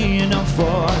room enough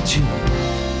for two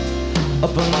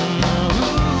up on the roof.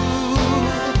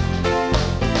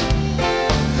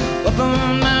 Up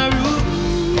on my roof,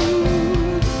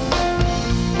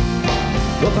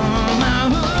 up on my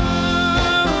roof.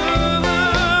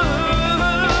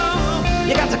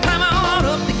 You got to climb on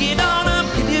up to get on up,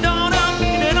 get it on up,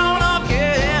 get it on up,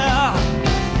 yeah.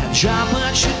 Now drop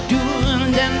what you're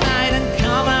doing that night and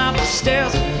come up the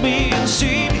stairs with me and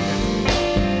see me.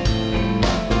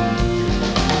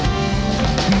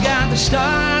 We got the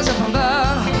stars up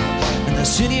above and the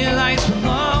city lights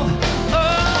below.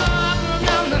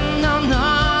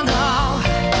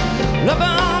 Up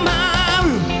on my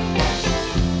roof.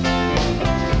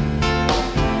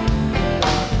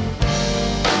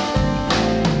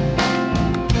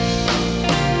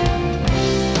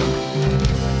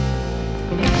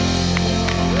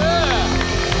 Yeah.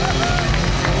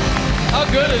 How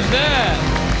good is that?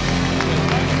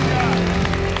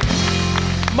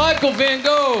 Michael Van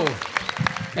Gogh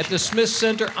at the Smith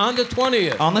Center on the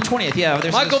 20th. On the 20th, yeah.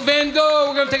 Michael Van Gogh,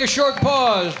 we're going to take a short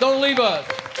pause. Don't leave us.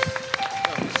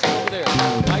 There.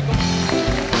 Michael.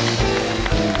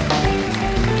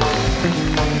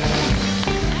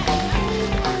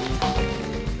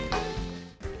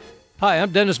 Hi,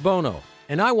 I'm Dennis Bono,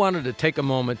 and I wanted to take a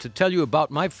moment to tell you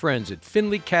about my friends at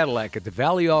Findlay Cadillac at the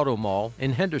Valley Auto Mall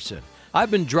in Henderson.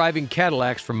 I've been driving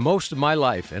Cadillacs for most of my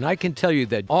life, and I can tell you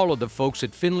that all of the folks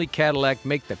at Findlay Cadillac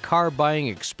make the car buying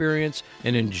experience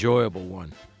an enjoyable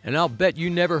one. And I'll bet you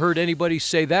never heard anybody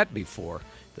say that before.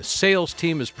 The sales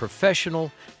team is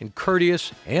professional and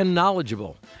courteous and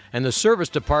knowledgeable, and the service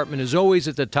department is always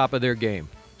at the top of their game.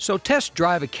 So test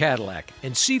drive a Cadillac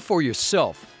and see for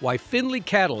yourself why Findlay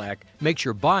Cadillac makes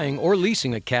your buying or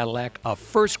leasing a Cadillac a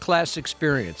first-class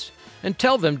experience. And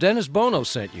tell them Dennis Bono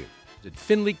sent you. At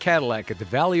Findlay Cadillac at the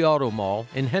Valley Auto Mall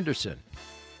in Henderson.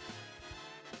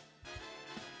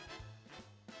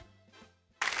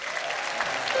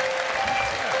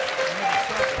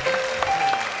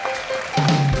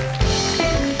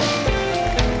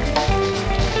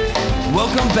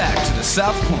 Welcome back to the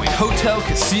South Point Hotel,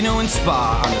 Casino, and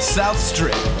Spa on the South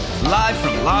Strip. Live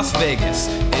from Las Vegas,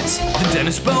 it's the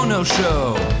Dennis Bono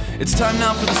Show. It's time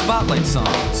now for the Spotlight song.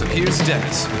 So here's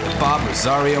Dennis with the Bob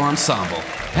Rosario Ensemble.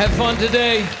 Have fun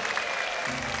today.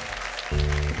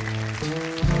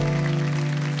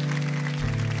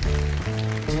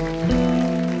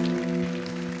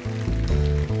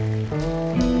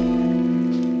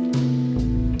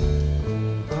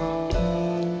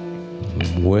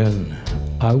 When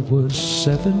I was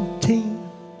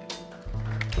 17,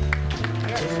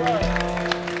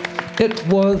 it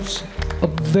was a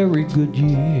very good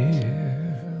year.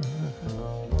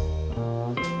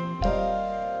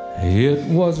 It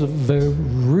was a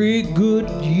very good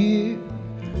year.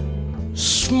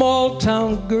 Small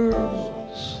town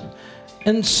girls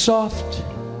and soft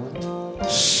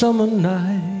summer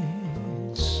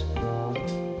nights.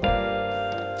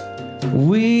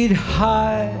 We'd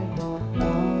hide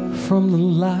from the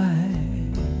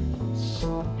lights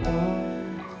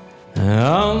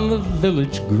on the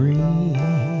village green.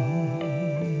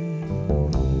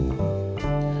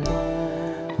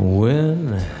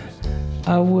 When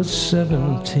I was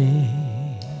 17.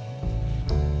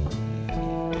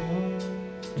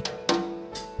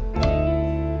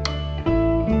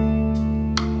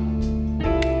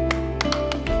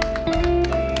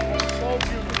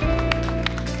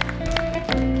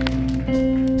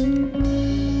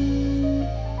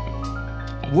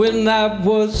 when I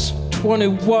was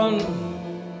 21.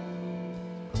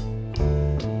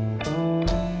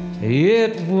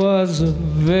 It was a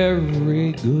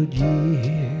very good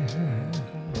year.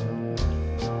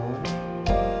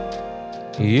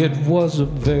 It was a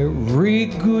very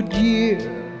good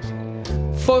year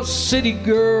for city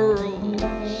girls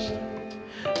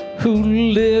who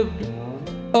lived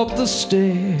up the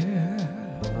stair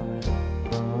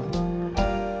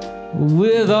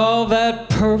with all that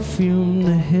perfumed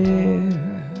hair.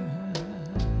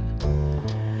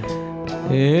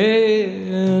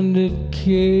 And it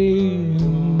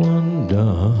came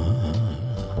undone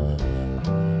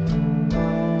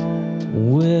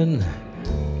when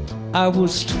I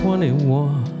was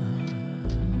 21.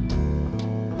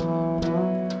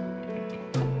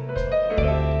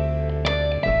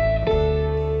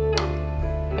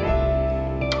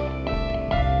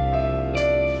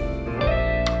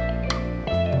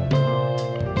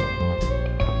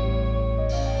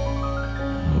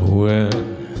 When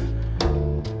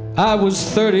I was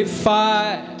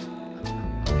 35,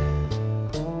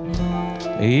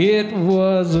 it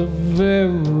was a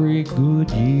very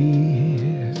good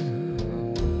year.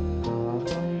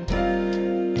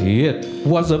 It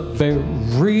was a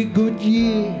very good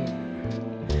year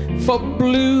for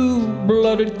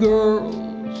blue-blooded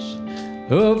girls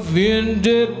of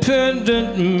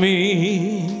independent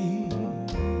means.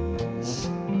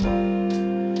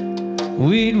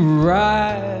 We'd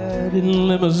ride in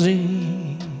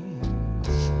limousines,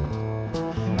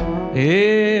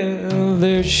 and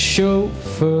their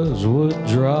chauffeurs would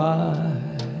drive.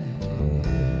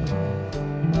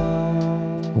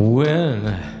 When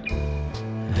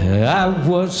I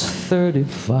was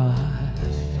 35,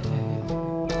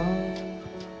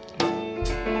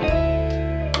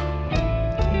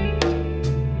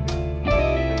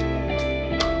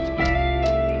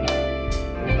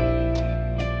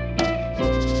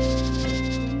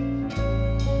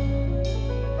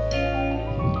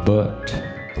 but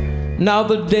now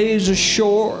the days are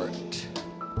short.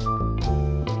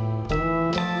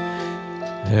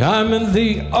 I'm in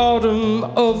the autumn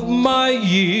of my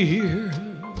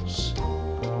years.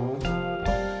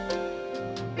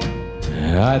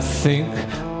 I think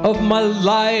of my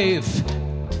life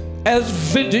as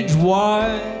vintage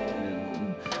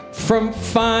wine from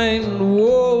fine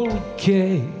old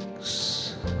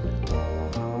cakes,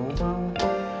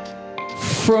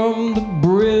 from the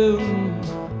brim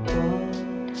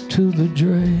to the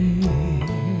dregs.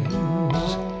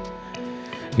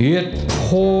 It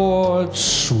poured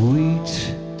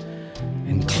sweet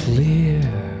and clear.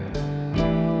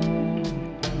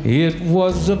 It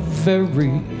was a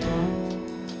very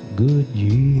good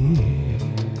year.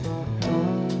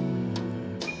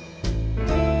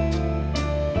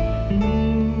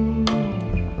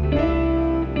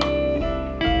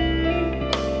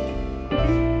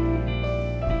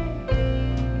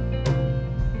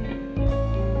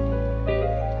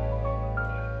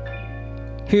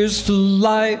 Here's to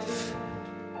life,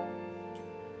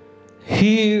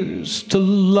 here's to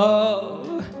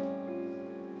love,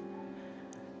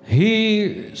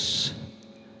 here's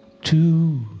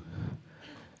to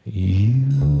you.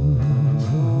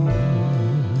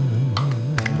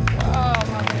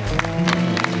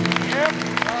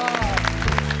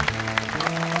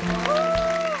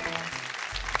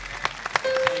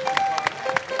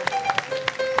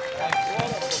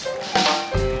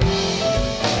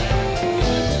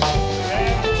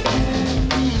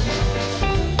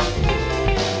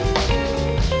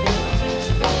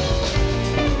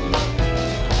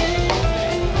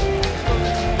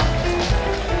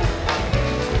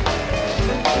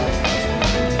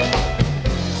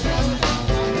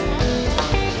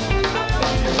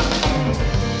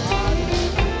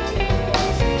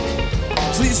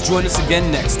 Please join us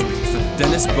again next week for the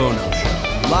Dennis Bono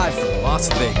Show, live from Las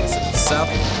Vegas at the South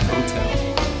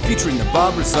Hotel, featuring the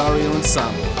Bob Rosario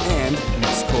Ensemble and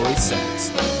Miss Corey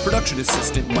Sachs. Production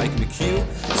assistant Mike McHugh,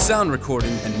 sound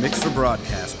recording and mix for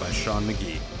broadcast by Sean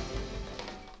McGee.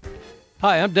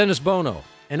 Hi, I'm Dennis Bono,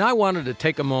 and I wanted to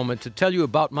take a moment to tell you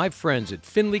about my friends at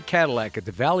Findlay Cadillac at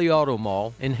the Valley Auto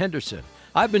Mall in Henderson.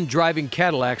 I've been driving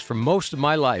Cadillacs for most of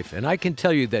my life, and I can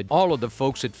tell you that all of the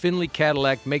folks at Findlay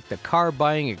Cadillac make the car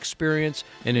buying experience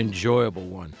an enjoyable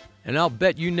one. And I'll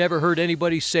bet you never heard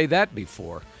anybody say that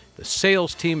before. The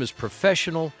sales team is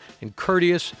professional and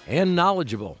courteous and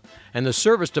knowledgeable, and the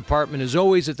service department is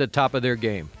always at the top of their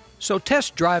game. So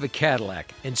test drive a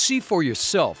Cadillac and see for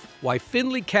yourself why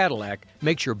Findlay Cadillac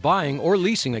makes your buying or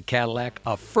leasing a Cadillac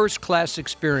a first-class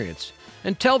experience.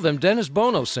 And tell them Dennis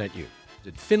Bono sent you.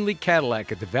 At Findlay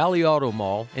Cadillac at the Valley Auto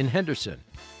Mall in Henderson.